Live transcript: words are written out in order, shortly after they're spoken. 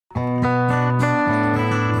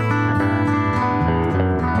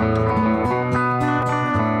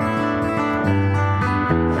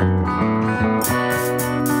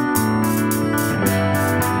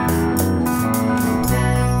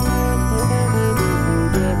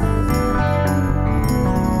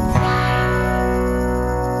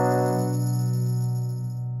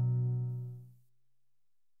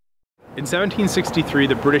In 1763,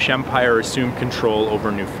 the British Empire assumed control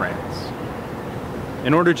over New France.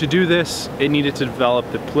 In order to do this, it needed to develop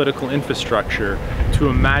the political infrastructure to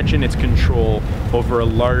imagine its control over a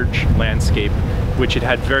large landscape which it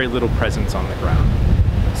had very little presence on the ground.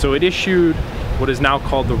 So it issued what is now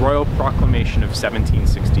called the Royal Proclamation of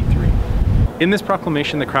 1763. In this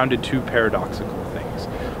proclamation, the Crown did two paradoxical things.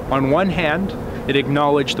 On one hand, it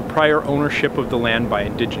acknowledged the prior ownership of the land by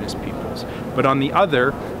Indigenous peoples, but on the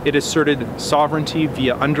other, it asserted sovereignty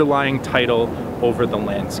via underlying title over the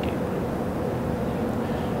landscape.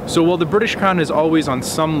 So while the British Crown has always on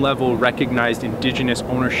some level recognized Indigenous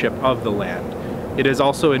ownership of the land, it has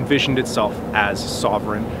also envisioned itself as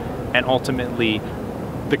sovereign and ultimately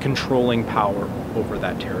the controlling power over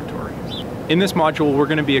that territory. In this module, we're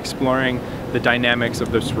going to be exploring the dynamics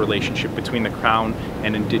of this relationship between the Crown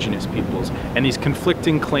and Indigenous peoples and these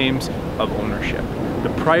conflicting claims of ownership.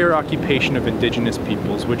 The prior occupation of Indigenous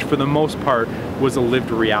peoples, which for the most part was a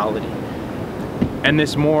lived reality, and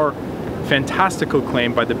this more fantastical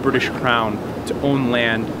claim by the British Crown to own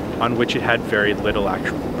land on which it had very little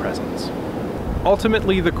actual presence.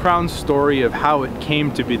 Ultimately, the Crown's story of how it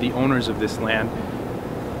came to be the owners of this land,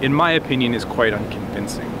 in my opinion, is quite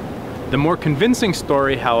unconvincing. The more convincing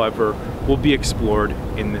story, however, will be explored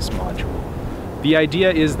in this module. The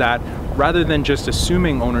idea is that rather than just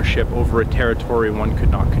assuming ownership over a territory one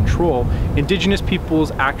could not control, Indigenous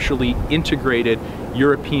peoples actually integrated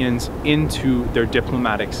Europeans into their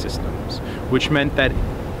diplomatic systems, which meant that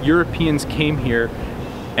Europeans came here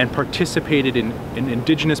and participated in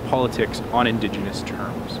Indigenous politics on Indigenous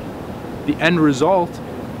terms. The end result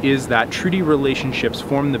is that treaty relationships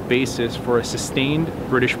form the basis for a sustained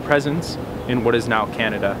British presence in what is now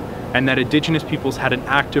Canada, and that Indigenous peoples had an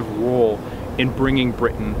active role in bringing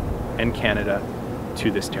Britain and Canada to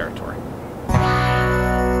this territory.